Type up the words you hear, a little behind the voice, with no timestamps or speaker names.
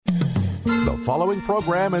following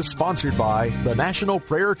program is sponsored by the National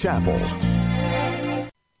Prayer Chapel.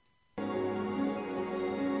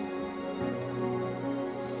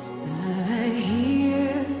 I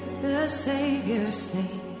hear the Savior say,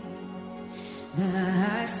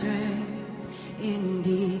 thy strength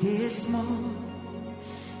indeed is small.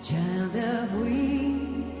 Child of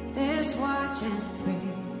weakness, watch and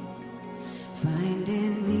pray. Find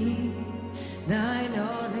in me thine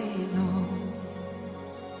all in all.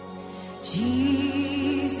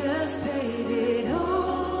 Jesus paid it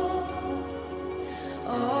all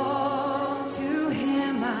to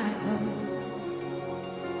him I owe.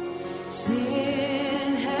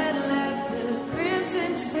 Sin had left a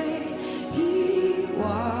crimson stain, he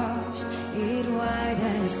washed it white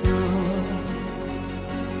as snow.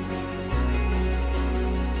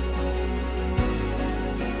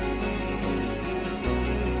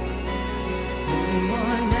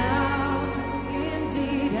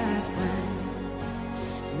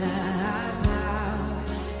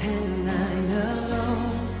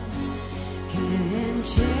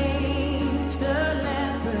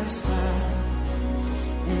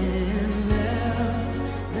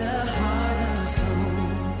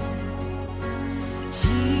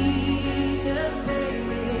 Jesus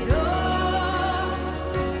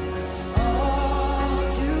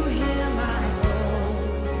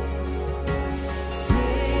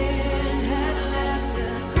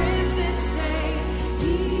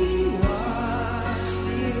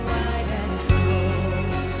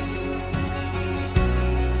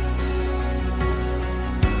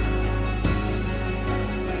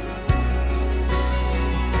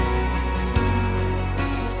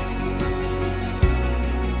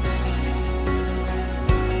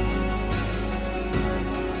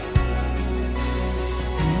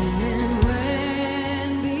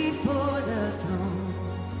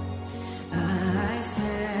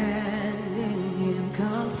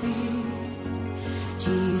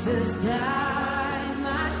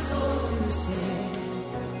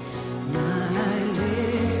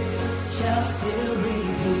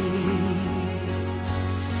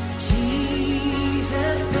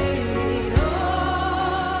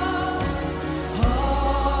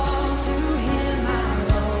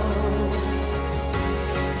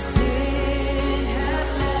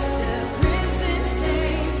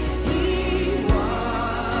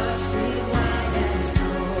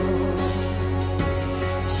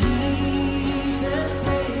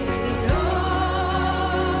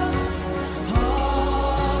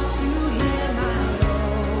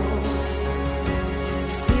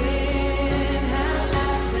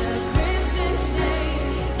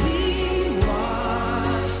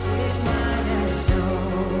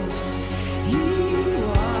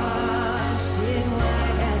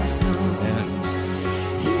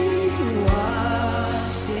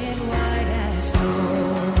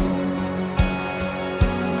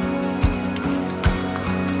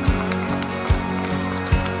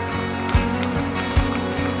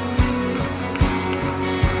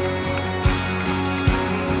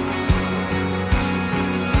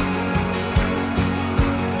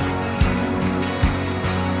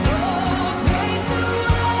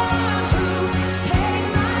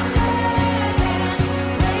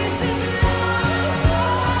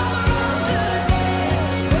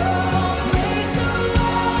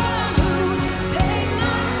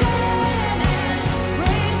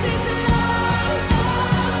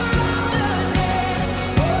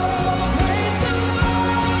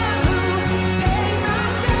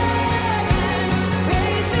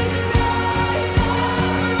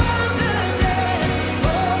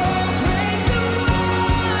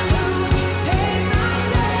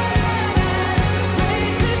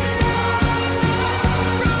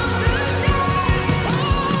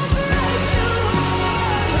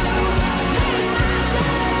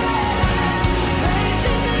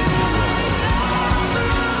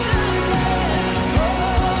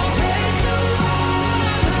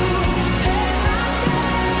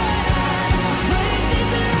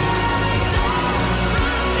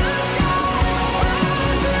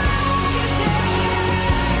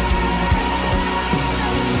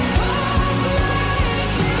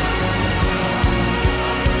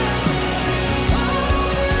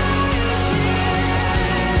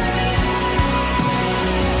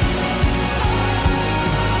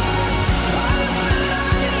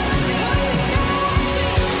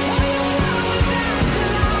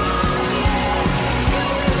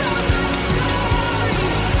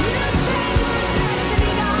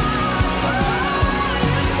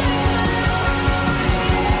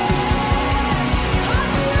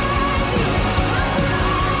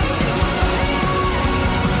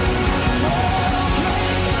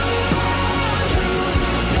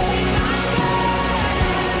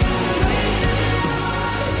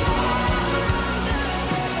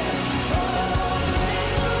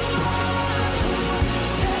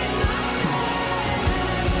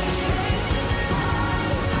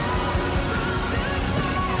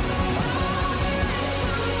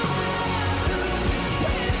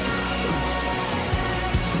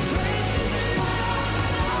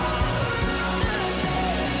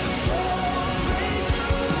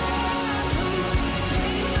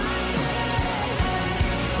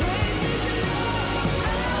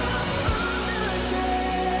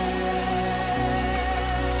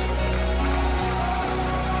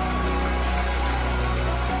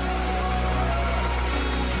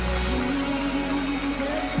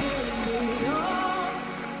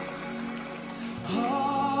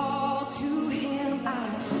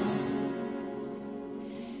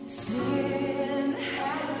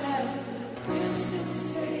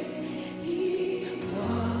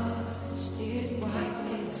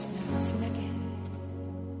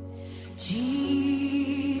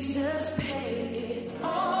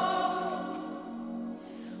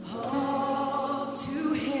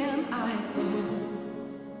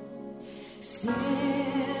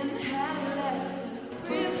Sin had left a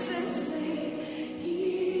crimson stain.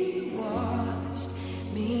 He washed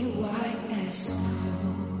me white as snow.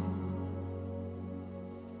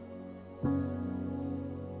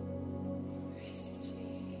 Praise you,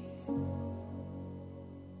 Jesus.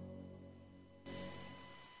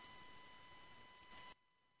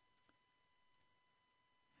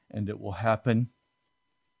 And it will happen.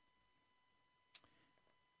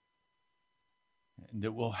 And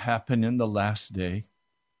it will happen in the last day.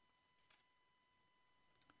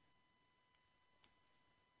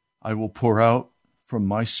 I will pour out from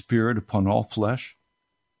my Spirit upon all flesh.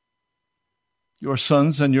 Your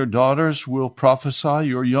sons and your daughters will prophesy.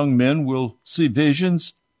 Your young men will see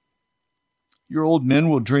visions. Your old men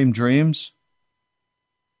will dream dreams.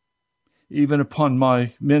 Even upon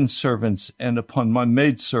my men servants and upon my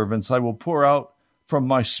maid servants I will pour out from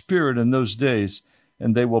my Spirit in those days,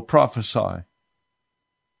 and they will prophesy.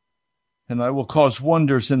 And I will cause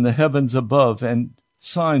wonders in the heavens above and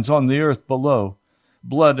signs on the earth below,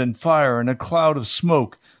 blood and fire and a cloud of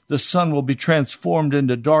smoke. The sun will be transformed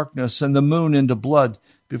into darkness and the moon into blood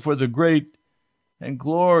before the great and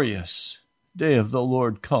glorious day of the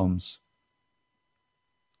Lord comes.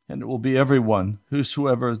 And it will be everyone,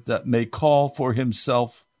 whosoever that may call for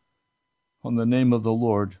himself on the name of the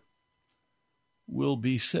Lord will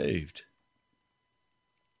be saved.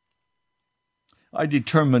 I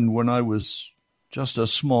determined when I was just a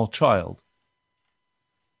small child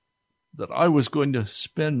that I was going to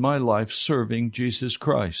spend my life serving Jesus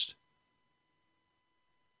Christ.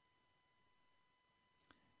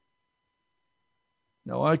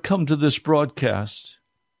 Now, I come to this broadcast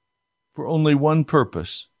for only one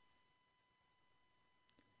purpose,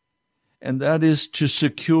 and that is to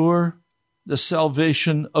secure the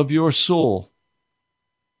salvation of your soul.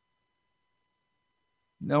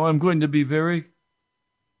 Now, I'm going to be very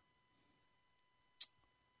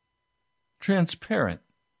transparent.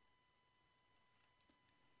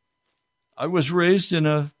 I was raised in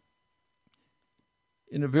a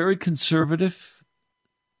very conservative,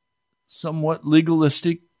 somewhat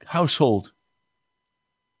legalistic household.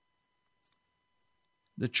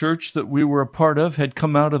 The church that we were a part of had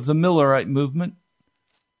come out of the Millerite movement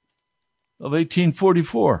of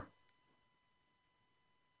 1844.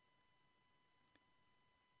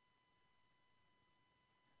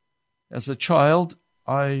 As a child,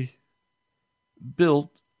 I built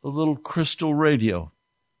a little crystal radio.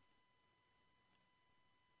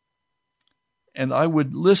 And I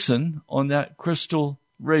would listen on that crystal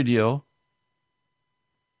radio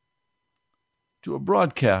to a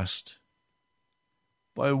broadcast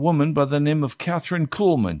by a woman by the name of Catherine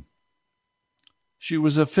Kuhlman. She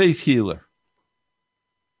was a faith healer.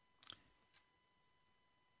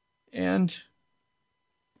 And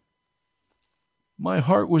my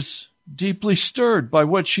heart was deeply stirred by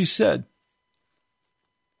what she said.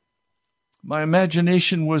 My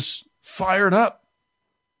imagination was fired up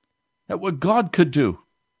at what God could do.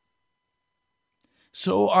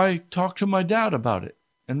 So I talked to my dad about it,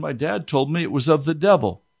 and my dad told me it was of the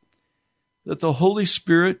devil, that the Holy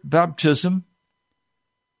Spirit baptism,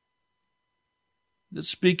 that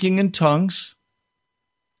speaking in tongues,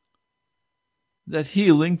 that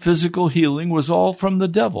healing, physical healing, was all from the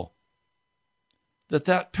devil,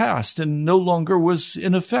 that passed and no longer was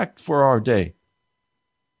in effect for our day.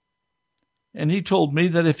 And he told me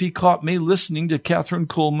that if he caught me listening to Catherine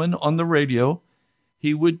Kuhlman on the radio,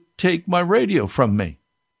 he would take my radio from me,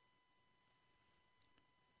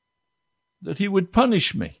 that he would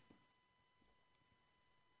punish me.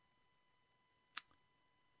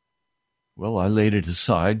 Well, I laid it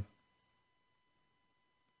aside,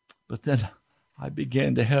 but then I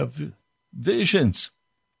began to have visions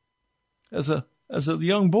as a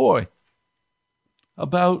young boy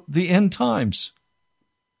about the end times.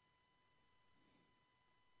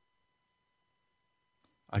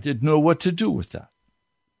 I didn't know what to do with that,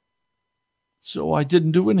 so I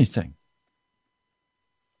didn't do anything.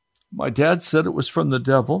 My dad said it was from the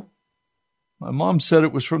devil. My mom said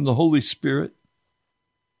it was from the Holy Spirit.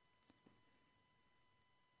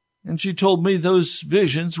 And she told me those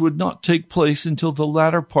visions would not take place until the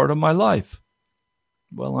latter part of my life.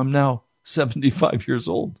 Well, I'm now 75 years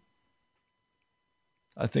old.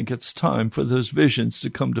 I think it's time for those visions to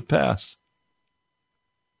come to pass.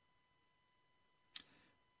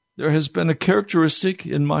 There has been a characteristic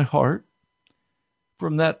in my heart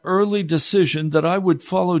from that early decision that I would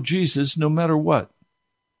follow Jesus no matter what.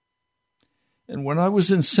 And when I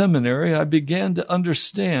was in seminary, I began to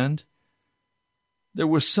understand there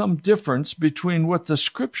was some difference between what the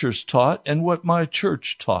Scriptures taught and what my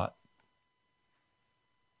church taught.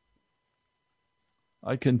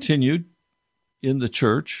 I continued in the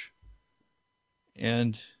church,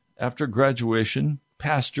 and after graduation,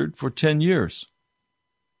 pastored for 10 years.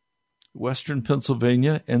 Western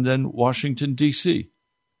Pennsylvania and then Washington, D.C.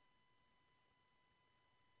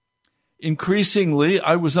 Increasingly,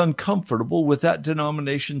 I was uncomfortable with that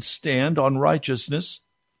denomination's stand on righteousness,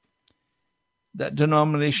 that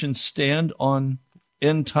denomination's stand on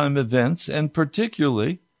end-time events, and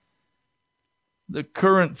particularly the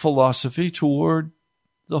current philosophy toward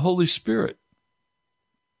the Holy Spirit.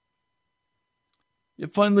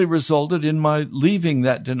 It finally resulted in my leaving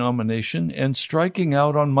that denomination and striking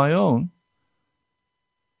out on my own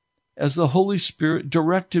as the Holy Spirit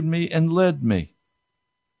directed me and led me.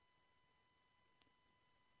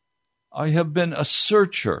 I have been a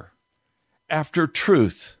searcher after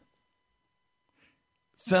truth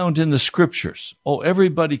found in the Scriptures. Oh,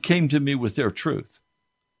 everybody came to me with their truth.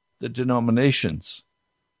 The denominations,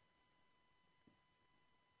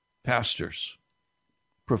 pastors,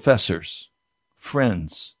 professors,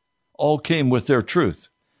 friends, all came with their truth.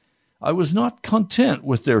 I was not content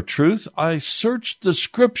with their truth. I searched the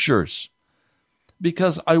Scriptures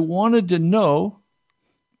because I wanted to know.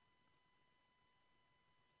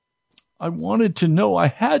 I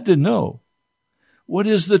had to know, what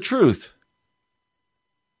is the truth?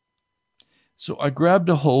 So I grabbed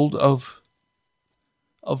a hold of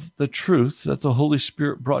the truth that the Holy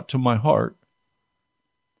Spirit brought to my heart,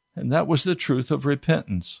 and that was the truth of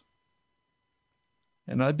repentance.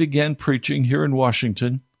 And I began preaching here in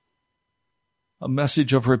Washington a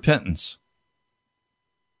message of repentance.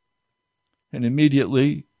 And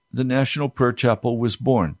immediately the National Prayer Chapel was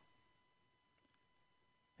born.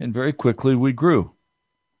 And very quickly we grew.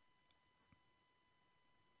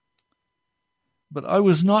 But I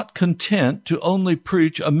was not content to only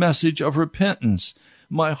preach a message of repentance.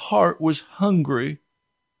 My heart was hungry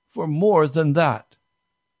for more than that.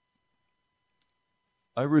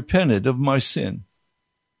 I repented of my sin.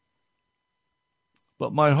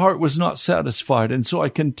 But my heart was not satisfied, and so I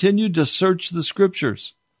continued to search the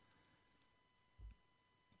Scriptures.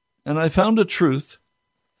 And I found a truth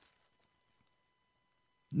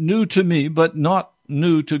new to me, but not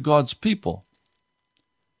new to God's people,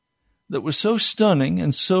 that was so stunning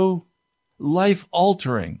and so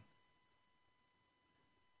life-altering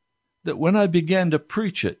that when I began to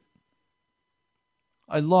preach it,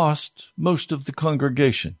 I lost most of the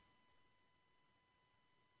congregation.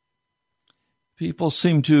 People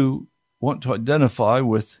seem to want to identify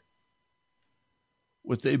with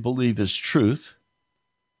what they believe is truth,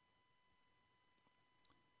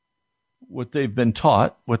 what they've been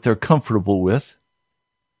taught, what they're comfortable with.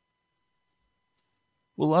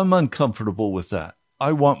 Well, I'm uncomfortable with that.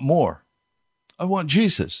 I want more. I want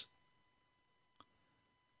Jesus.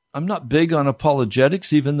 I'm not big on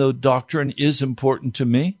apologetics, even though doctrine is important to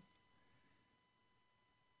me.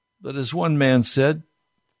 But as one man said,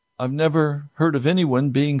 I've never heard of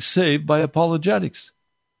anyone being saved by apologetics.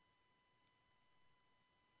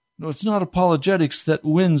 No, it's not apologetics that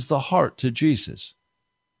wins the heart to Jesus.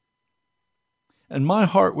 And my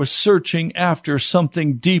heart was searching after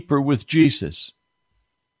something deeper with Jesus.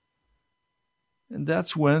 And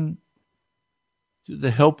that's when, through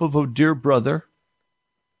the help of a dear brother,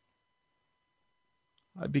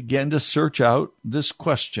 I began to search out this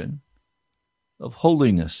question of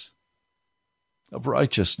holiness, of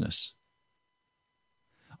righteousness.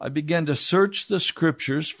 I began to search the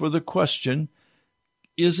Scriptures for the question,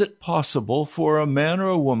 is it possible for a man or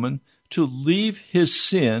a woman to leave his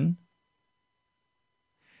sin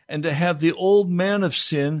and to have the old man of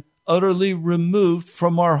sin utterly removed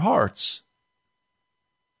from our hearts?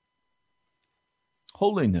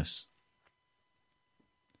 Holiness.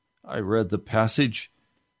 I read the passage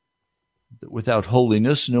that without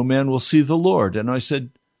holiness no man will see the Lord. And I said,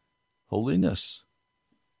 holiness.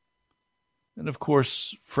 And of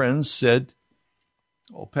course, friends said,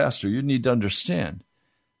 oh, Pastor, you need to understand.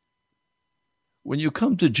 When you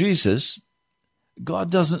come to Jesus, God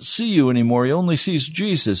doesn't see you anymore. He only sees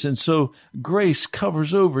Jesus. And so grace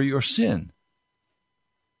covers over your sin.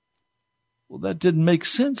 Well, that didn't make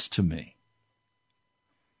sense to me.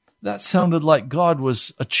 That sounded like God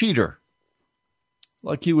was a cheater,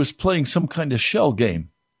 like he was playing some kind of shell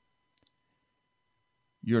game.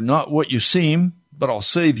 You're not what you seem, but I'll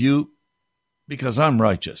save you because I'm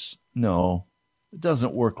righteous. No, it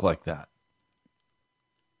doesn't work like that.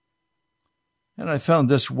 And I found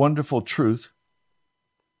this wonderful truth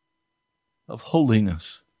of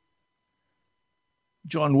holiness.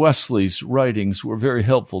 John Wesley's writings were very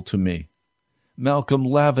helpful to me. Malcolm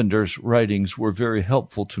Lavender's writings were very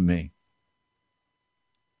helpful to me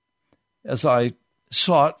as I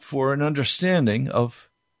sought for an understanding of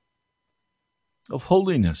of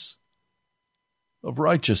holiness, of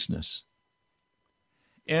righteousness.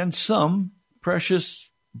 And some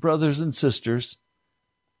precious brothers and sisters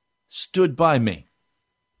stood by me.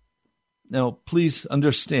 Now, please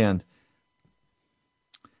understand,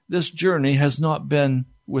 this journey has not been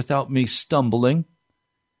without me stumbling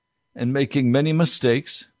and making many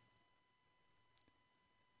mistakes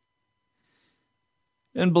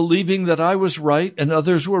and believing that I was right and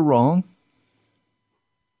others were wrong,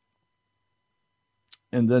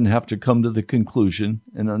 and then have to come to the conclusion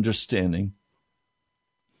and understanding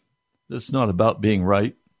that it's not about being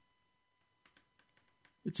right.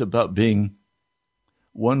 It's about being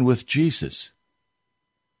one with Jesus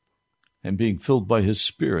and being filled by His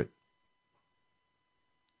Spirit.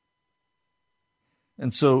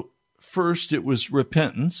 And so, first it was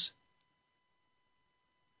repentance,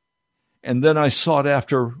 and then I sought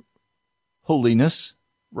after holiness,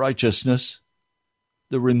 righteousness,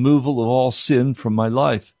 the removal of all sin from my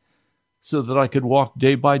life, so that I could walk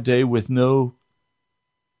day by day with no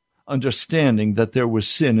understanding that there was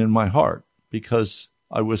sin in my heart, because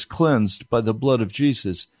I was cleansed by the blood of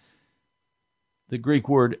Jesus. The Greek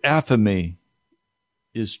word aphemi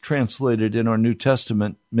is translated in our New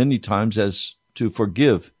Testament many times as to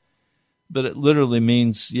forgive. But it literally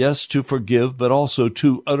means, yes, to forgive, but also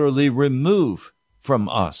to utterly remove from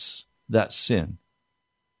us that sin.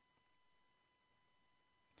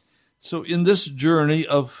 So in this journey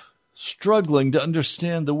of struggling to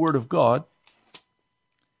understand the Word of God,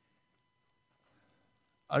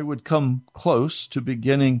 I would come close to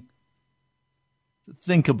beginning to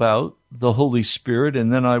think about the Holy Spirit,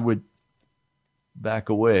 and then I would back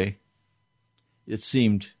away. It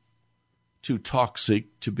seemed too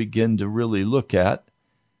toxic to begin to really look at.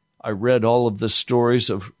 I read all of the stories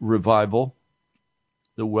of revival,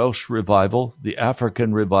 the Welsh revival, the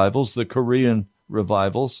African revivals, the Korean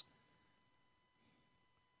revivals,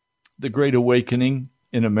 the Great Awakening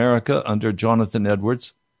in America under Jonathan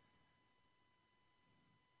Edwards,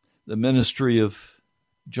 the ministry of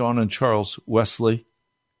John and Charles Wesley,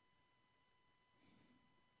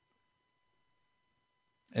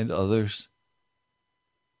 and others.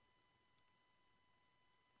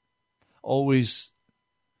 Always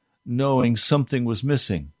knowing something was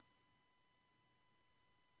missing.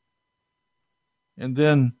 And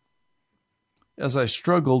then, as I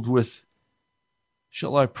struggled with,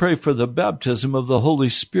 shall I pray for the baptism of the Holy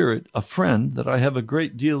Spirit, a friend that I have a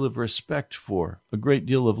great deal of respect for, a great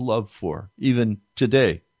deal of love for, even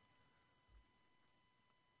today.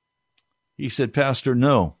 He said, Pastor,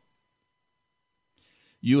 no.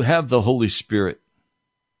 You have the Holy Spirit.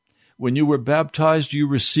 When you were baptized, you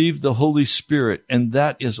received the Holy Spirit, and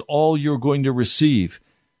that is all you're going to receive.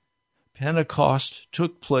 Pentecost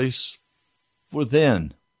took place for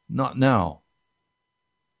then, not now.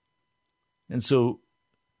 And so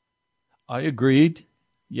I agreed,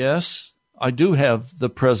 yes, I do have the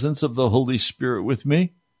presence of the Holy Spirit with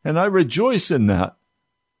me, and I rejoice in that.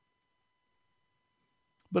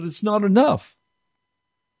 But it's not enough.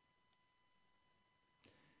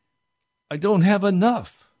 I don't have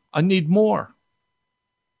enough. I need more.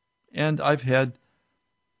 And I've had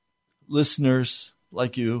listeners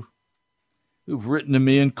like you who've written to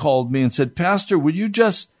me and called me and said, Pastor, would you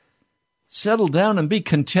just settle down and be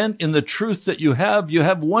content in the truth that you have? You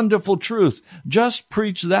have wonderful truth. Just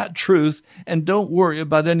preach that truth and don't worry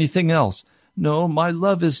about anything else. No, my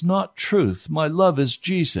love is not truth. My love is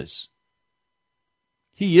Jesus.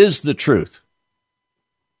 He is the truth.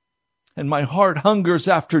 And my heart hungers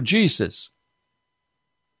after Jesus.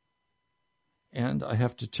 And I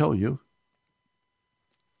have to tell you,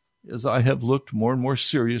 as I have looked more and more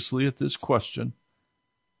seriously at this question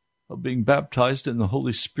of being baptized in the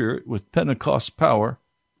Holy Spirit with Pentecost power,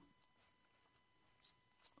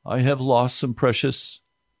 I have lost some precious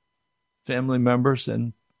family members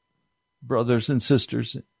and brothers and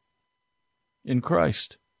sisters in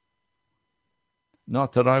Christ.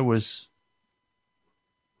 Not that I was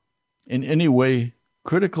in any way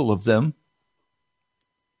critical of them.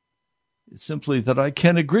 It's simply that I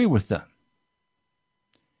can't agree with them.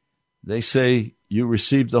 They say you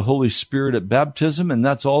received the Holy Spirit at baptism, and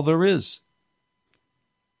that's all there is.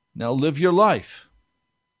 Now live your life.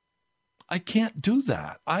 I can't do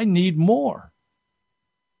that. I need more.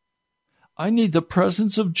 I need the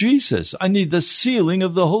presence of Jesus. I need the sealing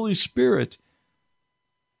of the Holy Spirit.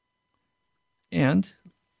 And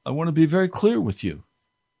I want to be very clear with you.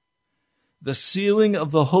 The sealing of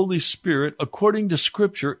the Holy Spirit, according to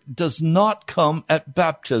Scripture, does not come at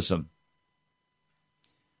baptism.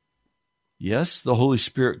 Yes, the Holy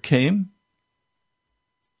Spirit came,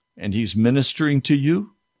 and He's ministering to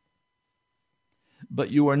you. but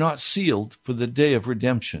you are not sealed for the day of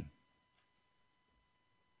redemption.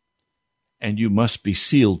 And you must be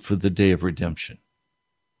sealed for the day of redemption.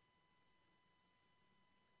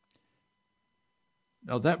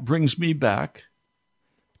 Now that brings me back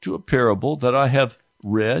to a parable that I have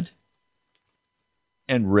read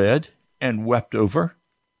and wept over.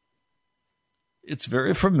 It's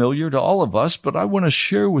very familiar to all of us, but I want to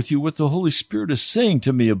share with you what the Holy Spirit is saying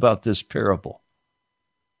to me about this parable.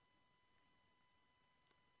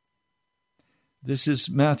 This is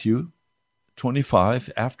Matthew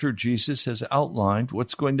 25, after Jesus has outlined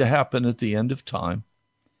what's going to happen at the end of time.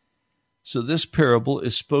 So this parable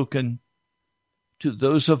is spoken to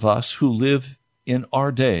those of us who live in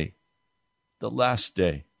our day, the last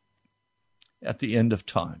day, at the end of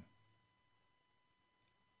time.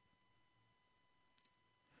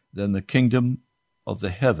 Then the kingdom of the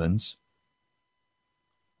heavens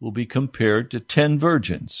will be compared to 10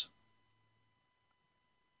 virgins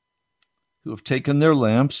who have taken their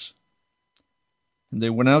lamps and they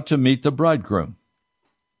went out to meet the bridegroom.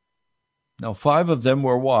 Now 5 of them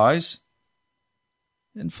were wise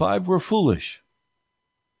and 5 were foolish.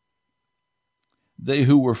 They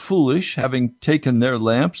who were foolish, having taken their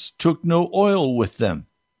lamps, took no oil with them.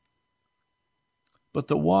 But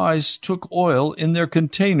the wise took oil in their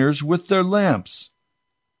containers with their lamps.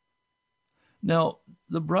 Now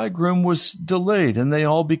the bridegroom was delayed, and they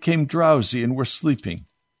all became drowsy and were sleeping.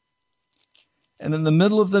 And in the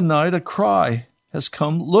middle of the night a cry has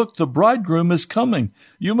come, "Look, the bridegroom is coming.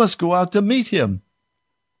 You must go out to meet him."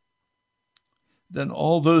 Then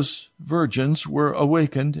all those virgins were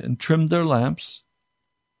awakened and trimmed their lamps.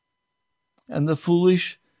 And the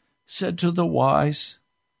foolish said to the wise,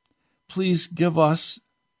 "Please give us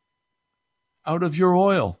out of your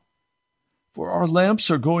oil, for our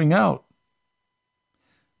lamps are going out."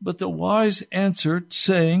 But the wise answered,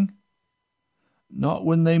 saying, Not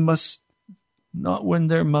when there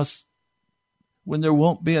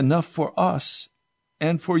won't be enough for us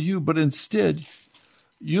and for you, but instead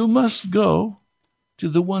you must go to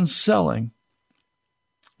the ones selling,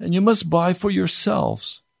 and you must buy for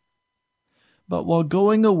yourselves. But while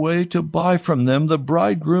going away to buy from them, the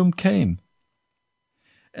bridegroom came,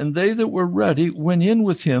 and they that were ready went in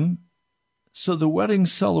with him. So the wedding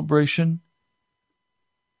celebration,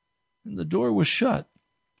 and the door was shut.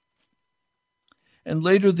 And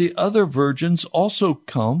later the other virgins also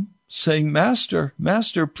come, saying, Master,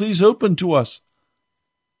 Master, please open to us.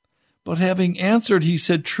 But having answered, he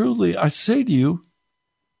said, Truly, I say to you,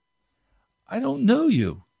 I don't know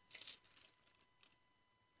you.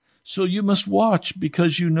 So you must watch,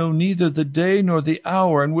 because you know neither the day nor the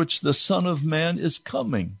hour in which the Son of Man is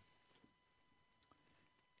coming.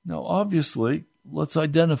 Now, obviously, let's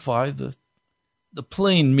identify the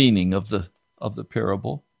plain meaning of the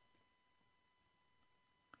parable.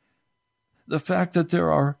 The fact that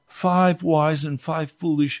there are 5 wise and 5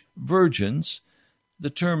 foolish virgins, the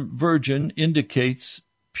term virgin indicates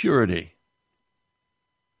purity.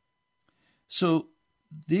 So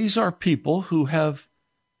these are people who have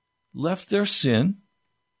left their sin.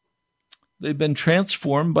 They've been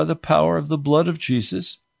transformed by the power of the blood of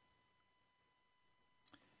Jesus.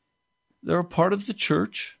 They're a part of the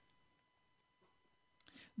church.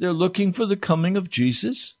 They're looking for the coming of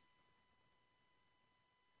Jesus.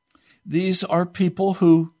 These are people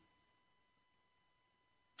who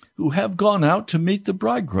have gone out to meet the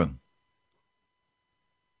bridegroom.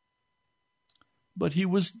 But he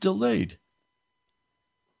was delayed.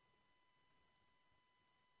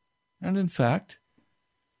 And in fact,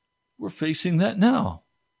 we're facing that now.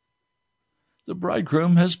 The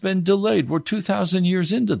bridegroom has been delayed. We're 2,000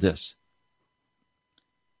 years into this.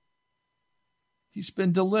 He's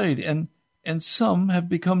been delayed, and some have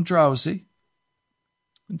become drowsy.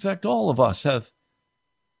 In fact, all of us have,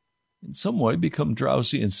 in some way, become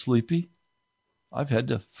drowsy and sleepy. I've had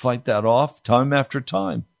to fight that off time after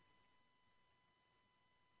time.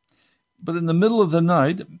 But in the middle of the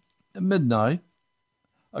night, at midnight,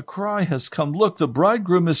 a cry has come, Look, the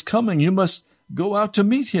bridegroom is coming. You must go out to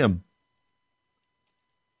meet him.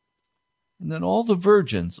 And then all the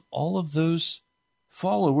virgins, all of those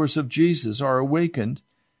followers of Jesus are awakened,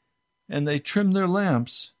 and they trim their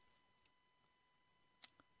lamps.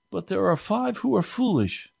 But there are 5 who are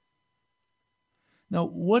foolish. Now,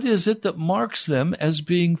 what is it that marks them as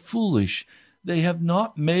being foolish? They have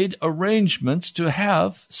not made arrangements to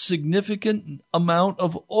have significant amount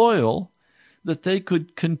of oil that they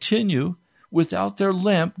could continue without their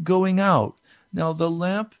lamp going out. Now, the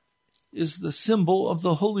lamp is the symbol of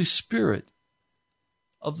the Holy Spirit,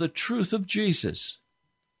 of the truth of Jesus.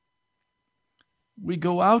 We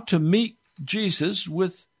go out to meet Jesus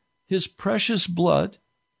with his precious blood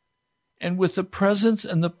and with the presence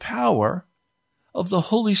and the power of the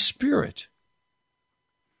Holy Spirit.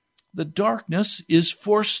 The darkness is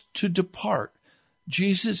forced to depart.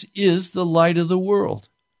 Jesus is the light of the world.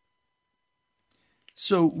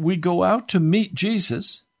 So we go out to meet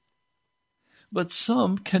Jesus, but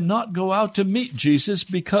some cannot go out to meet Jesus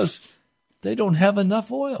because they don't have enough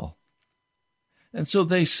oil. And so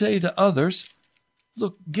they say to others,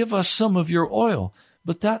 look, give us some of your oil.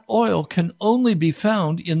 But that oil can only be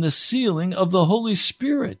found in the sealing of the Holy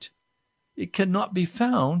Spirit. It cannot be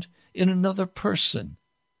found in another person.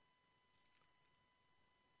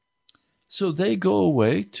 So they go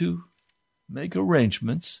away to make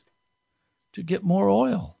arrangements to get more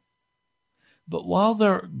oil. But while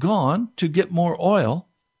they're gone to get more oil,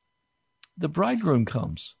 the bridegroom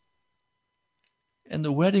comes and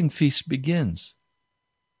the wedding feast begins.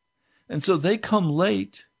 And so they come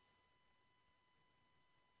late,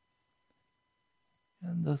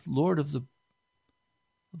 and the Lord of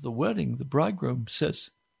the wedding, the bridegroom, says,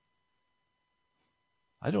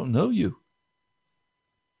 I don't know you.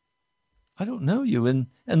 I don't know you. And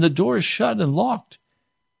the door is shut and locked.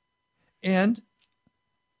 And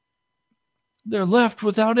they're left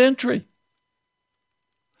without entry.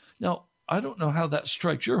 Now, I don't know how that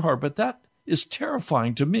strikes your heart, but that is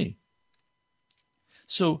terrifying to me.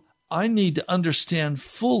 So I need to understand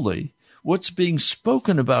fully what's being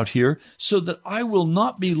spoken about here so that I will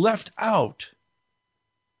not be left out.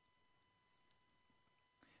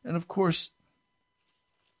 And of course,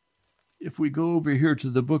 if we go over here to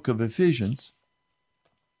the book of Ephesians,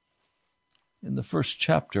 in the first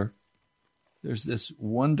chapter, there's this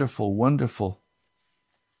wonderful, wonderful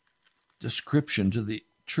description to the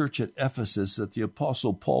church at Ephesus that the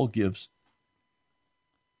Apostle Paul gives,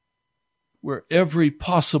 where every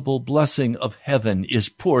possible blessing of heaven is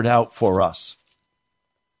poured out for us.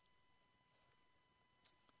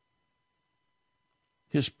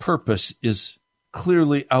 His purpose is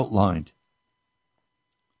clearly outlined,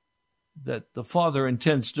 that the Father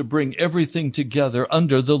intends to bring everything together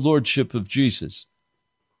under the lordship of Jesus.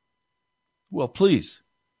 Well, please,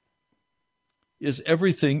 is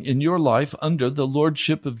everything in your life under the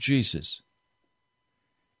lordship of Jesus?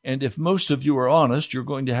 And if most of you are honest, you're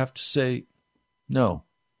going to have to say, no.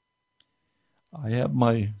 I have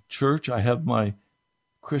my church, I have my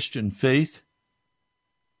Christian faith,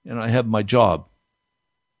 and I have my job.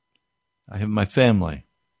 I have my family.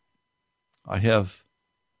 I have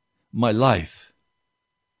my life.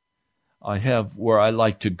 I have where I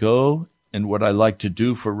like to go and what I like to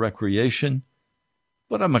do for recreation,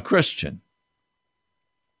 but I'm a Christian.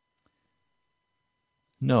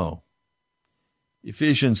 No.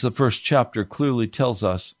 Ephesians, the first chapter, clearly tells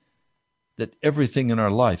us that everything in our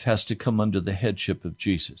life has to come under the headship of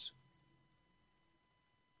Jesus.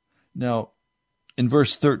 Now, in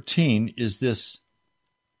verse 13 is this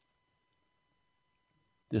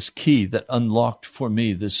key that unlocked for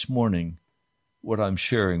me this morning what I'm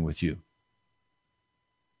sharing with you.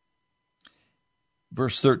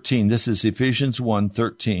 Verse 13, this is Ephesians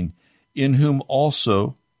 1:13, in whom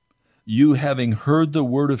also you, having heard the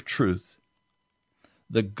word of truth,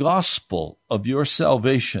 the gospel of your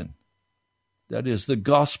salvation, that is, the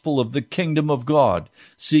gospel of the kingdom of God.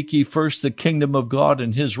 Seek ye first the kingdom of God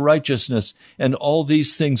and his righteousness, and all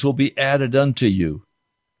these things will be added unto you.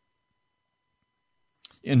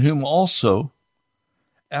 In whom also,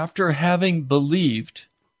 after having believed,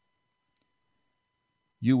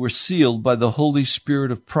 you were sealed by the Holy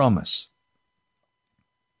Spirit of promise.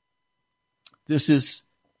 This is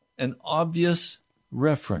an obvious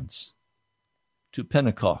reference to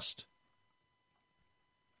Pentecost.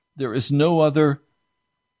 There is no other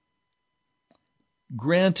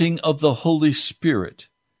granting of the Holy Spirit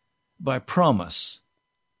by promise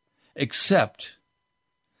except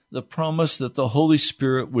the promise that the Holy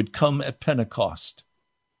Spirit would come at Pentecost.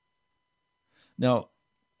 Now,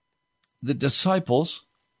 the disciples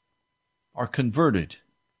are converted,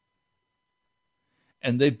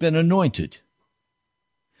 and they've been anointed.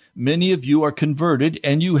 Many of you are converted,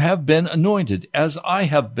 and you have been anointed, as I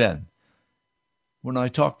have been. When I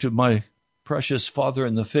talked to my precious father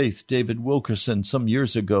in the faith, David Wilkerson, some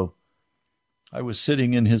years ago, I was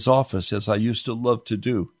sitting in his office, as I used to love to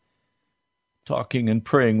do, talking and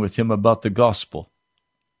praying with him about the gospel.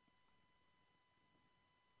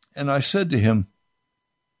 And I said to him,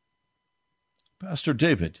 Pastor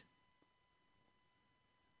David,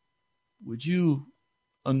 would you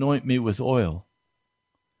anoint me with oil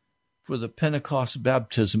for the Pentecost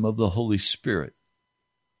baptism of the Holy Spirit?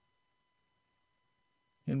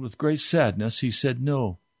 And with great sadness, he said,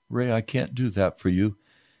 no, Ray, I can't do that for you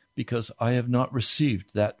because I have not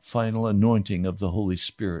received that final anointing of the Holy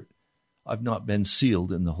Spirit. I've not been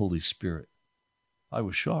sealed in the Holy Spirit. I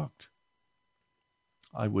was shocked.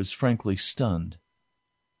 I was frankly stunned.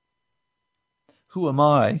 Who am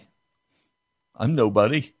I? I'm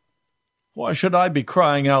nobody. Why should I be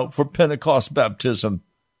crying out for Pentecost baptism?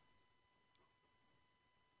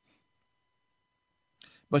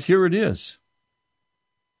 But here it is.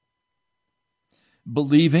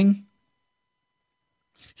 Believing,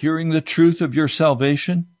 hearing the truth of your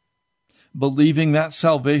salvation, believing that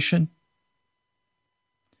salvation,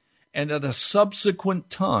 and at a subsequent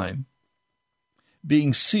time,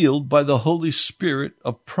 being sealed by the Holy Spirit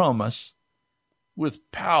of promise with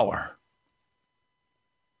power.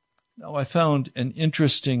 Now, I found an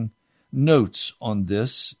interesting notes on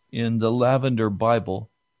this in the Lavender Bible,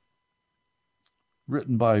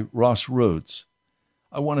 written by Ross Rhodes.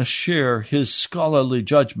 I want to share his scholarly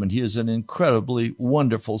judgment. He is an incredibly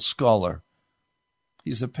wonderful scholar.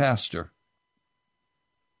 He's a pastor.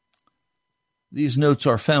 These notes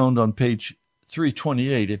are found on page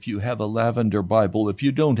 328 if you have a Lavender Bible. If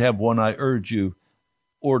you don't have one, I urge you,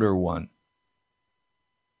 order one.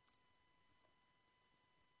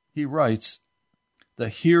 He writes, the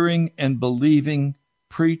hearing and believing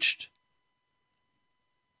preached,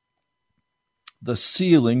 the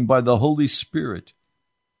sealing by the Holy Spirit.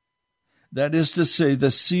 That is to say,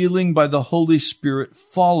 the sealing by the Holy Spirit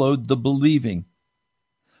followed the believing.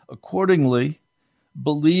 Accordingly,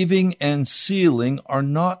 believing and sealing are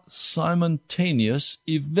not simultaneous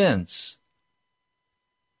events.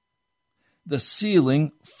 The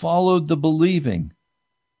sealing followed the believing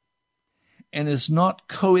and is not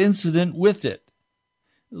coincident with it.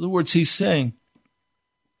 In other words, he's saying,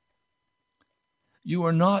 you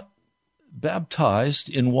are not baptized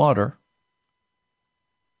in water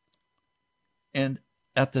and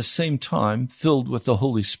at the same time filled with the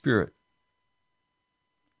Holy Spirit.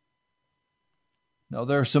 Now,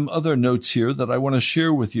 there are some other notes here that I want to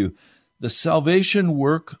share with you. The salvation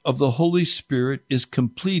work of the Holy Spirit is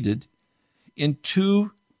completed in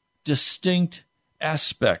two distinct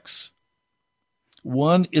aspects.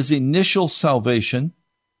 One is initial salvation,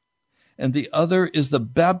 and the other is the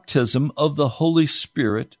baptism of the Holy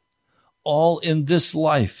Spirit, all in this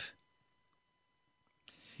life.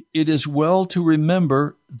 It is well to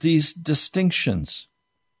remember these distinctions.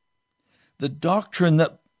 The doctrine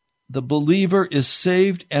that the believer is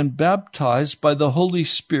saved and baptized by the Holy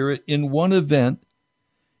Spirit in one event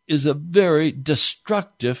is a very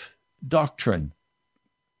destructive doctrine.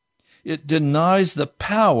 It denies the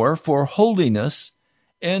power for holiness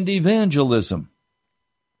and evangelism.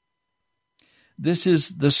 This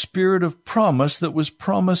is the spirit of promise that was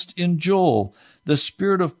promised in Joel. The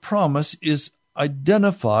spirit of promise is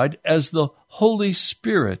identified as the Holy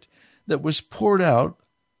Spirit that was poured out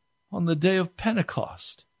on the day of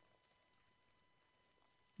Pentecost.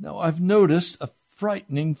 Now, I've noticed a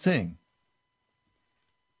frightening thing.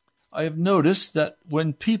 I have noticed that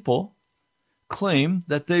when people claim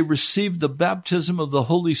that they received the baptism of the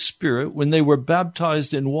Holy Spirit when they were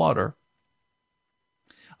baptized in water,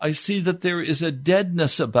 I see that there is a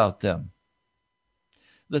deadness about them,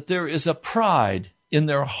 that there is a pride in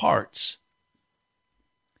their hearts,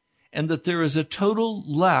 and that there is a total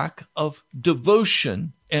lack of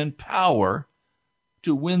devotion and power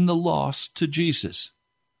to win the lost to Jesus.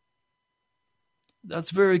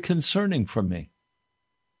 That's very concerning for me.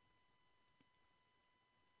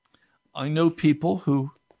 I know people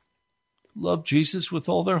who love Jesus with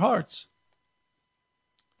all their hearts,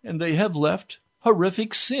 and they have left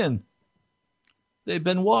horrific sin. They've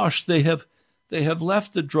been washed. They have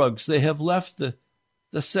left the drugs. They have left the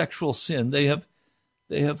sexual sin. They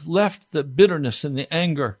have left the bitterness and the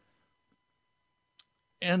anger.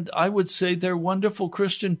 And I would say they're wonderful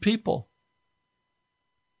Christian people.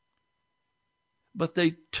 But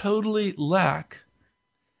they totally lack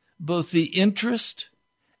both the interest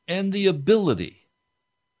and the ability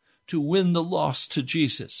to win the lost to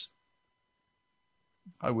Jesus.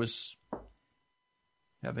 I was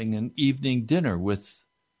having an evening dinner with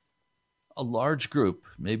a large group,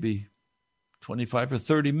 maybe 25 or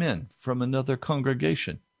 30 men from another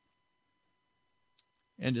congregation.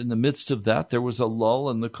 And in the midst of that, there was a lull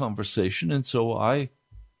in the conversation, and so I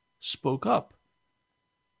spoke up.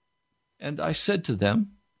 And I said to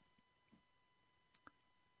them,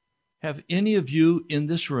 have any of you in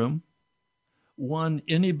this room won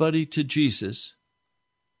anybody to Jesus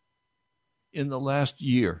in the last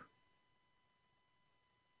year?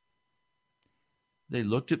 They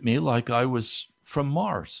looked at me like I was from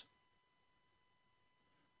Mars.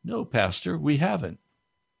 No, Pastor, we haven't.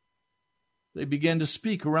 They began to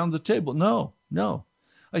speak around the table. No.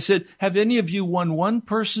 I said, have any of you won one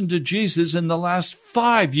person to Jesus in the last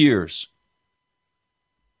 5 years?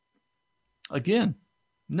 Again,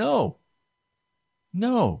 no.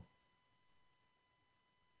 No.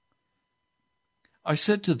 I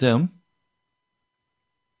said to them,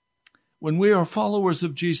 when we are followers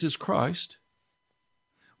of Jesus Christ,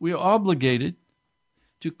 we are obligated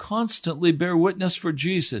to constantly bear witness for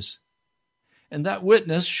Jesus, and that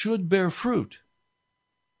witness should bear fruit.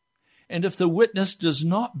 And if the witness does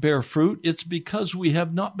not bear fruit, it's because we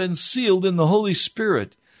have not been sealed in the Holy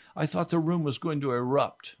Spirit. I thought the room was going to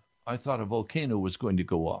erupt. I thought a volcano was going to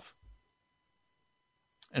go off.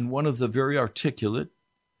 And one of the very articulate,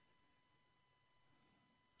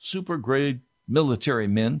 super-grade military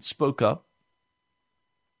men spoke up.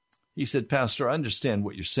 He said, Pastor, I understand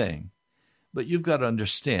what you're saying, but you've got to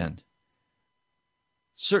understand,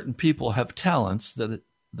 certain people have talents that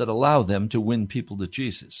allow them to win people to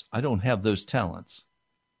Jesus. I don't have those talents.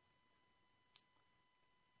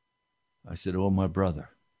 I said, oh, my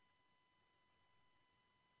brother,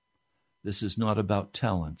 this is not about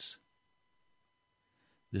talents.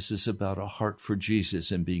 This is about a heart for Jesus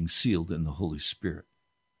and being sealed in the Holy Spirit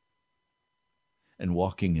and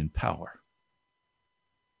walking in power.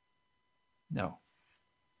 Now,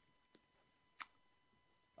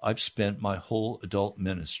 I've spent my whole adult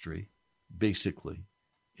ministry basically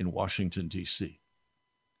in Washington, D.C.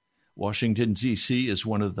 Washington, D.C. is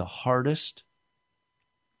one of the hardest,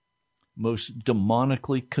 most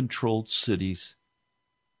demonically controlled cities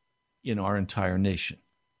in our entire nation.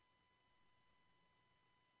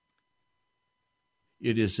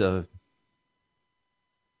 It is a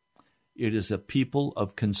people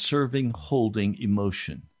of conserving, holding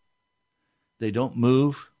emotion. They don't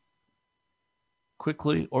move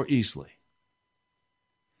quickly or easily.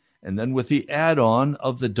 And then with the add-on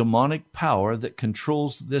of the demonic power that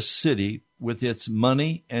controls this city with its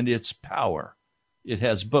money and its power, it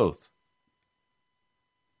has both.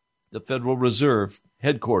 The Federal Reserve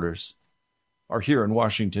headquarters are here in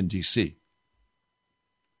Washington, D.C.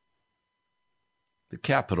 The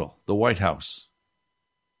Capitol, the White House,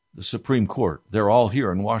 the Supreme Court, they're all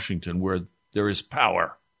here in Washington where there is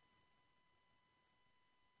power.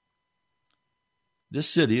 This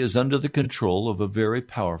city is under the control of a very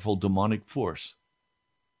powerful demonic force.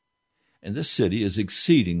 And this city is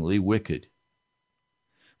exceedingly wicked.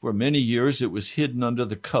 For many years it was hidden under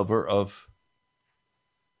the cover of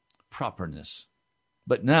properness.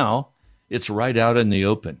 But now it's right out in the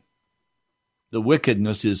open. The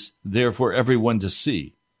wickedness is there for everyone to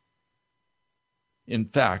see. In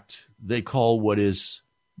fact, they call what is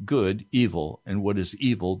good evil, and what is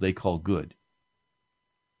evil they call good.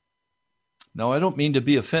 Now, I don't mean to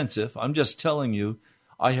be offensive. I'm just telling you,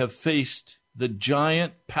 I have faced the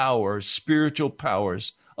giant powers, spiritual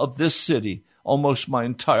powers of this city almost my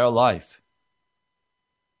entire life.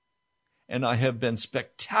 And I have been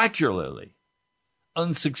spectacularly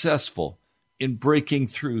unsuccessful in breaking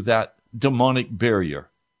through that demonic barrier.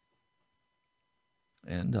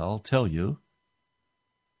 And I'll tell you,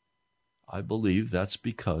 I believe that's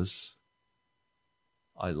because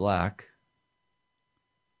I lack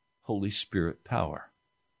Holy Spirit power.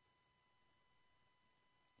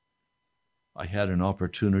 I had an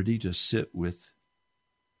opportunity to sit with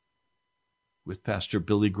Pastor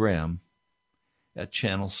Billy Graham at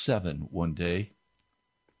Channel 7 one day.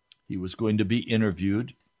 He was going to be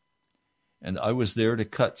interviewed, and I was there to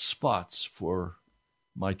cut spots for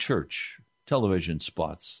my church, television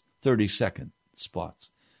spots, 30-second spots.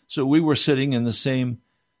 So we were sitting in the same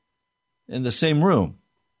room.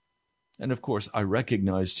 And of course, I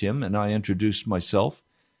recognized him, and I introduced myself,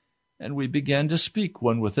 and we began to speak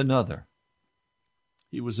one with another.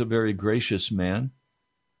 He was a very gracious man,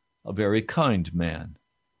 a very kind man.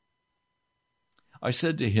 I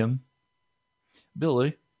said to him,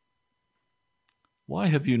 Billy, why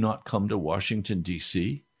have you not come to Washington,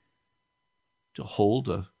 D.C. to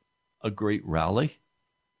hold a great rally,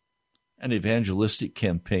 an evangelistic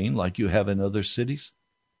campaign like you have in other cities?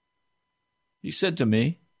 He said to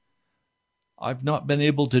me, I've not been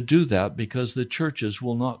able to do that because the churches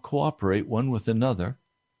will not cooperate one with another,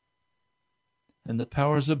 and the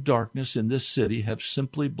powers of darkness in this city have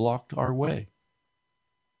simply blocked our way.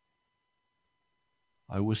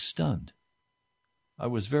 I was stunned. I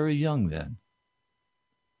was very young then,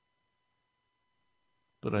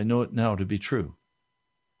 but I know it now to be true.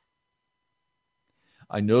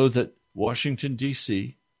 I know that Washington,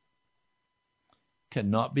 D.C.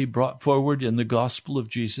 cannot be brought forward in the gospel of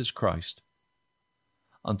Jesus Christ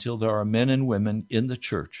until there are men and women in the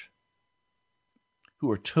church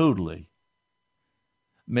who are totally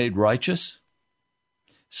made righteous,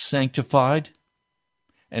 sanctified,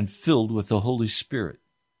 and filled with the Holy Spirit.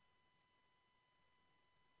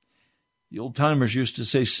 The old-timers used to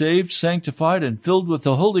say, saved, sanctified, and filled with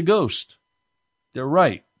the Holy Ghost. They're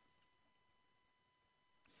right.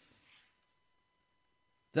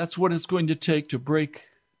 That's what it's going to take to break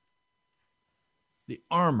the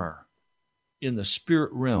armor in the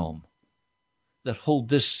spirit realm that hold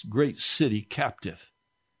this great city captive.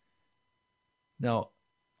 Now,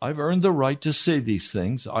 I've earned the right to say these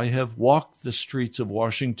things. I have walked the streets of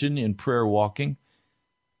Washington in prayer walking.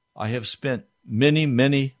 I have spent many,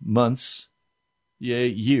 many months,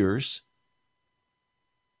 years,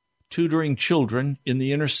 tutoring children in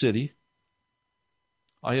the inner city.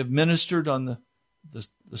 I have ministered on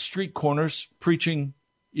the street corners, preaching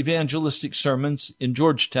evangelistic sermons in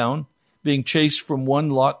Georgetown, being chased from one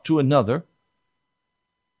lot to another.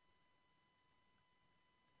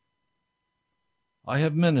 I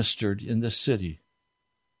have ministered in this city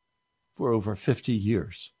for over 50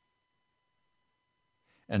 years.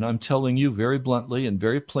 And I'm telling you very bluntly and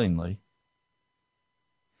very plainly,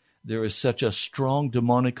 there is such a strong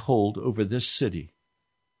demonic hold over this city.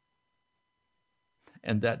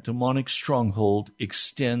 And that demonic stronghold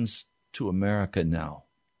extends to America now.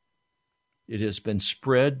 It has been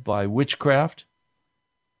spread by witchcraft.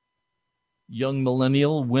 Young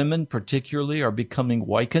millennial women particularly are becoming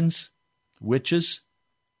Wiccans, witches.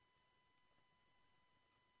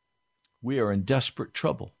 We are in desperate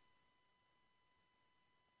trouble.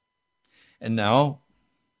 And now,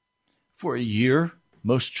 for a year,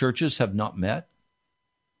 most churches have not met.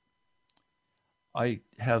 I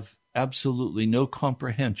have absolutely no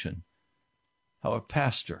comprehension how a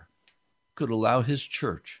pastor could allow his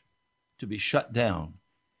church to be shut down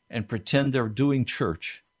and pretend they're doing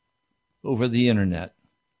church over the internet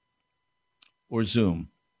or Zoom.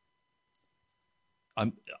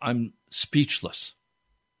 I'm speechless.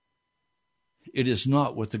 It is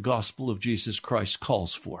not what the gospel of Jesus Christ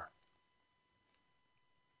calls for.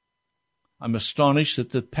 I'm astonished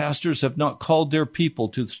that the pastors have not called their people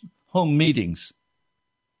to home meetings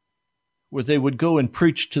where they would go and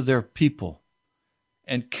preach to their people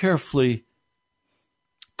and carefully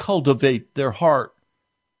cultivate their heart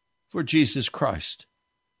for Jesus Christ.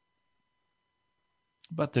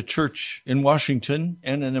 But the church in Washington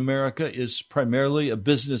and in America is primarily a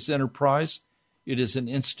business enterprise. It is an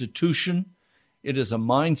institution. It is a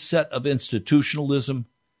mindset of institutionalism.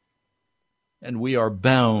 And we are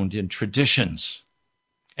bound in traditions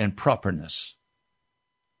and properness.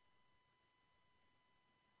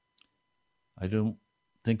 I don't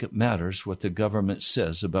think it matters what the government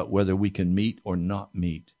says about whether we can meet or not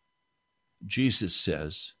meet. Jesus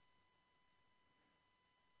says,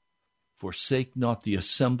 forsake not the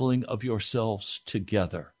assembling of yourselves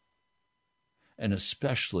together, and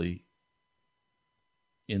especially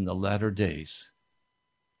in the latter days.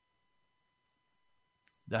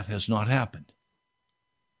 That has not happened.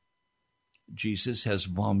 Jesus has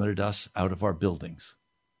vomited us out of our buildings.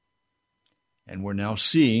 And we're now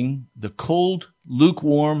seeing the cold,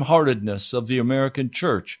 lukewarm heartedness of the American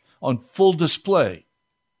church on full display.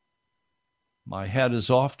 My hat is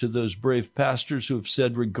off to those brave pastors who have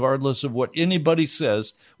said, regardless of what anybody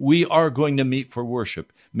says, we are going to meet for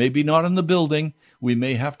worship. Maybe not in the building. We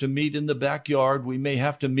may have to meet in the backyard. We may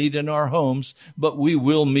have to meet in our homes, but we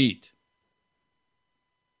will meet.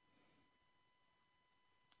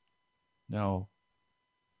 Now,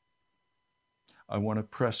 I want to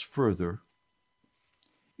press further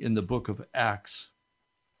in the book of Acts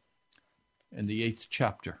and the 8th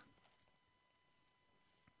chapter.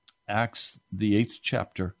 Acts, the 8th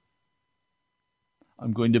chapter.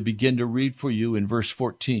 I'm going to begin to read for you in verse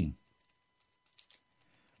 14.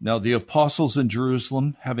 Now the apostles in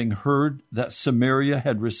Jerusalem, having heard that Samaria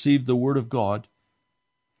had received the word of God,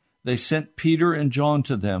 they sent Peter and John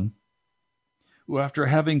to them, who after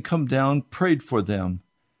having come down prayed for them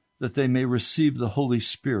that they may receive the Holy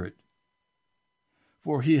Spirit.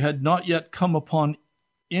 For he had not yet come upon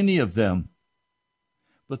any of them,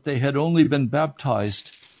 but they had only been baptized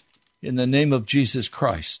in the name of Jesus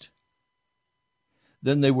Christ.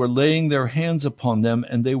 Then they were laying their hands upon them,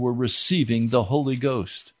 and they were receiving the Holy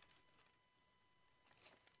Ghost.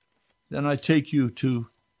 Then I take you to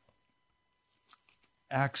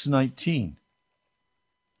Acts 19,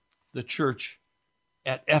 the church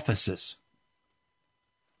at Ephesus.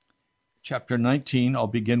 Chapter 19, I'll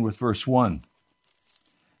begin with verse 1.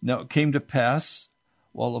 Now it came to pass,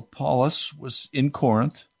 while Apollos was in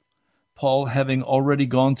Corinth, Paul, having already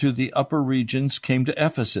gone through the upper regions, came to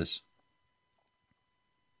Ephesus.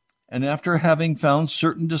 And after having found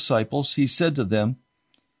certain disciples, he said to them,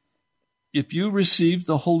 if you received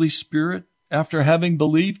the Holy Spirit after having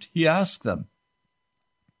believed, he asked them.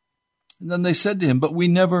 And then they said to him, but we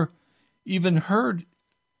never even heard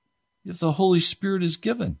if the Holy Spirit is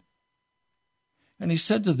given. And he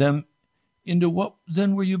said to them, into what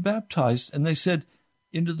then were you baptized? And they said,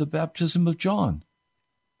 into the baptism of John.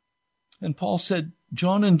 And Paul said,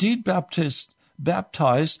 John indeed baptized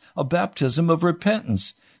a baptism of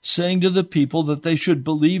repentance, saying to the people that they should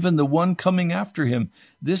believe in the one coming after him.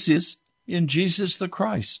 This is in Jesus the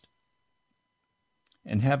Christ.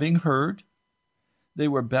 And having heard, they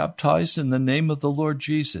were baptized in the name of the Lord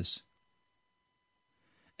Jesus.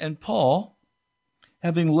 And Paul,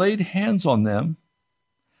 having laid hands on them,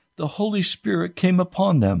 the Holy Spirit came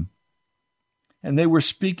upon them, and they were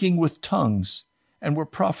speaking with tongues and were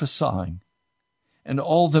prophesying, and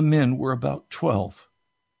all the men were about 12.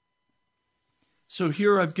 So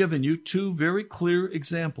here I've given you two very clear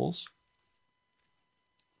examples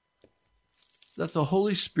that the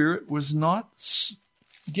Holy Spirit was not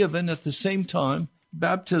given at the same time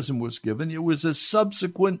baptism was given. It was a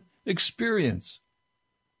subsequent experience.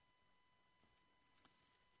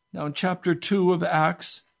 Now in chapter 2 of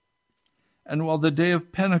Acts, and while the day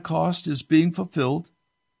of Pentecost is being fulfilled,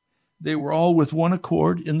 they were all with one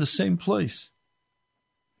accord in the same place.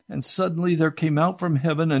 And suddenly there came out from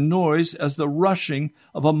heaven a noise as the rushing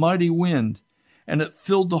of a mighty wind, and it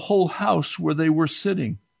filled the whole house where they were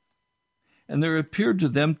sitting. And there appeared to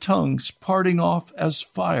them tongues parting off as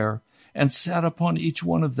fire, and sat upon each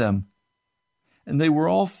one of them. And they were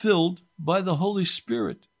all filled by the Holy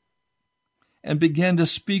Spirit, and began to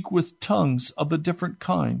speak with tongues of a different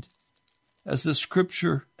kind, as the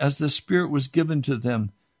Spirit was given to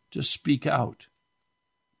them to speak out.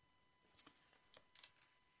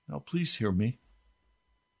 Now, please hear me.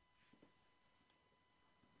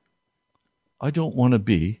 I don't want to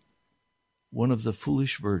be one of the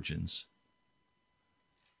foolish virgins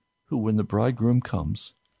who, when the bridegroom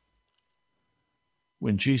comes,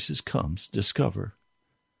 when Jesus comes, discover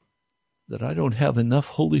that I don't have enough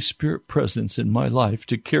Holy Spirit presence in my life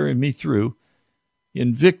to carry me through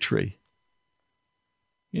in victory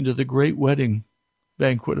into the great wedding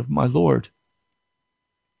banquet of my Lord.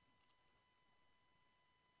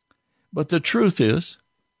 But the truth is,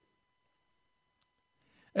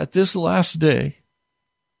 at this last day,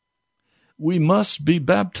 we must be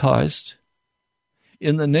baptized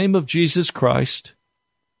in the name of Jesus Christ.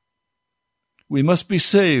 We must be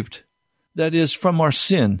saved, that is, from our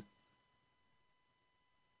sin.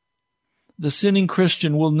 The sinning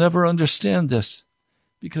Christian will never understand this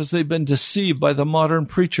because they've been deceived by the modern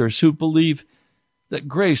preachers who believe that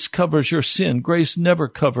grace covers your sin. Grace never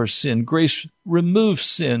covers sin. Grace removes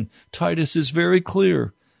sin. Titus is very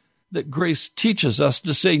clear that grace teaches us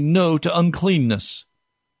to say no to uncleanness.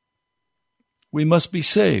 We must be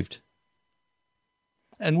saved,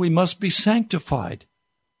 and we must be sanctified.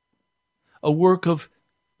 A work of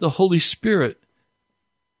the Holy Spirit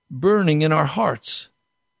burning in our hearts,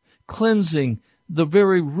 cleansing the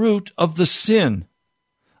very root of the sin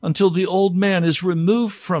until the old man is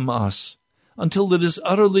removed from us, until it is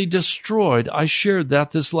utterly destroyed. I shared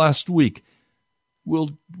that this last week.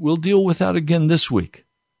 We'll deal with that again this week.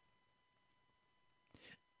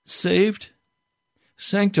 Saved,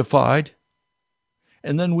 sanctified,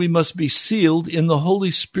 and then we must be sealed in the Holy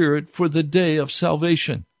Spirit for the day of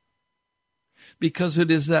salvation. Because it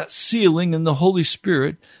is that sealing in the Holy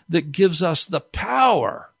Spirit that gives us the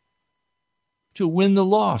power to win the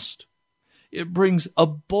lost. It brings a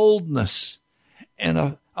boldness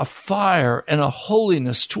and a fire and a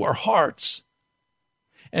holiness to our hearts.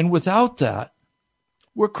 And without that,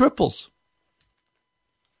 we're cripples.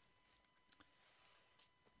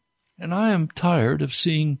 And I am tired of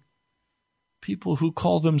seeing people who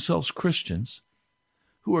call themselves Christians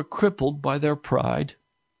who are crippled by their pride,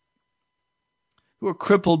 who are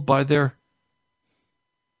crippled by their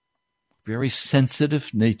very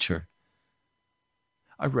sensitive nature.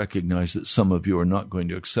 I recognize that some of you are not going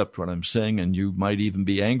to accept what I'm saying, and you might even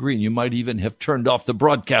be angry, and you might even have turned off the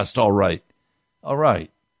broadcast. All right.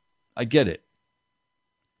 I get it.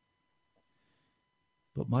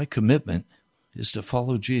 But my commitment is to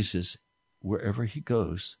follow Jesus wherever he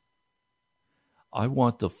goes. I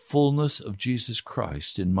want the fullness of Jesus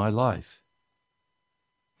Christ in my life.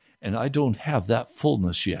 And I don't have that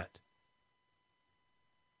fullness yet.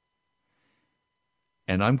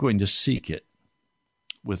 And I'm going to seek it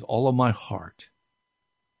with all of my heart,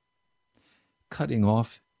 cutting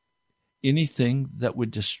off anything that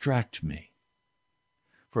would distract me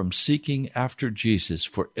from seeking after Jesus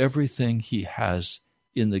for everything he has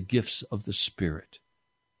in the gifts of the Spirit.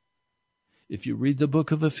 If you read the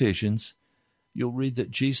book of Ephesians, you'll read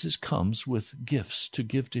that Jesus comes with gifts to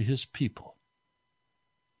give to his people.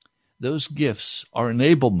 Those gifts are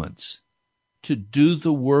enablements to do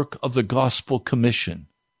the work of the gospel commission.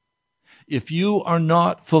 If you are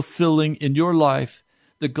not fulfilling in your life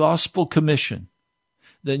the gospel commission,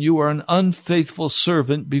 then you are an unfaithful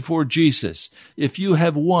servant before Jesus. If you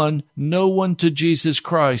have won no one to Jesus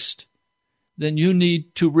Christ, then you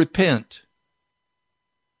need to repent,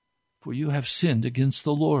 for you have sinned against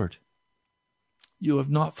the Lord. You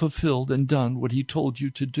have not fulfilled and done what he told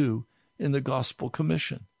you to do in the gospel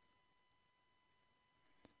commission.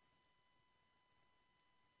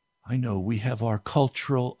 I know we have our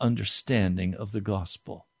cultural understanding of the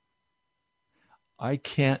gospel. I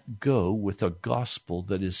can't go with a gospel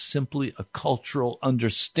that is simply a cultural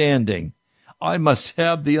understanding. I must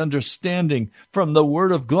have the understanding from the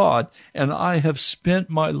Word of God, and I have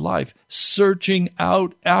spent my life searching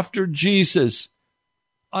out after Jesus.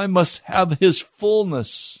 I must have his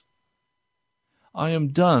fullness. I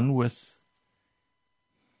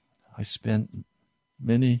spent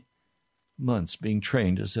many months being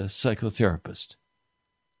trained as a psychotherapist.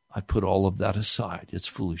 I put all of that aside. It's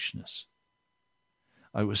foolishness.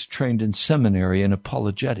 I was trained in seminary in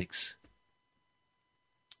apologetics.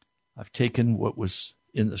 I've taken what was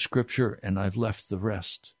in the scripture and I've left the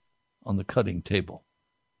rest on the cutting table.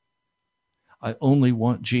 I only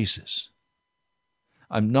want Jesus.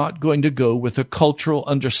 I'm not going to go with a cultural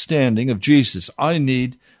understanding of Jesus. I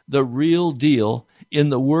need the real deal in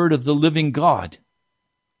the Word of the living God.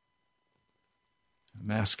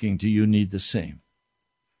 I'm asking, do you need the same?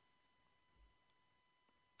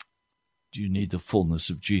 Do you need the fullness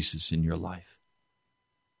of Jesus in your life?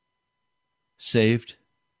 Saved,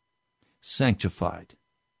 sanctified,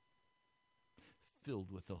 filled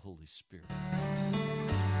with the Holy Spirit.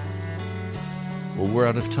 Well, we're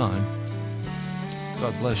out of time.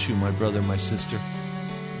 God bless you, my brother, my sister.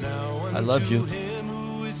 I love you.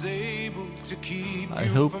 I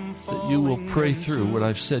hope that you will pray through what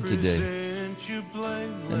I've said today,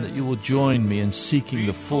 and that you will join me in seeking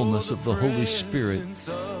the fullness of the Holy Spirit,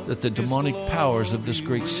 that the demonic powers of this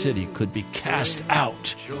great city could be cast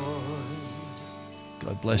out.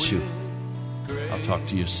 God bless you. I'll talk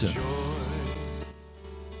to you soon.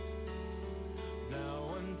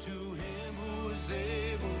 Now unto him who is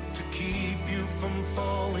able to keep you from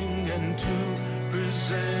falling and to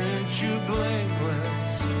present you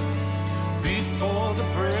blameless before the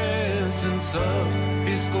presence of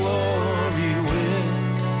his glory.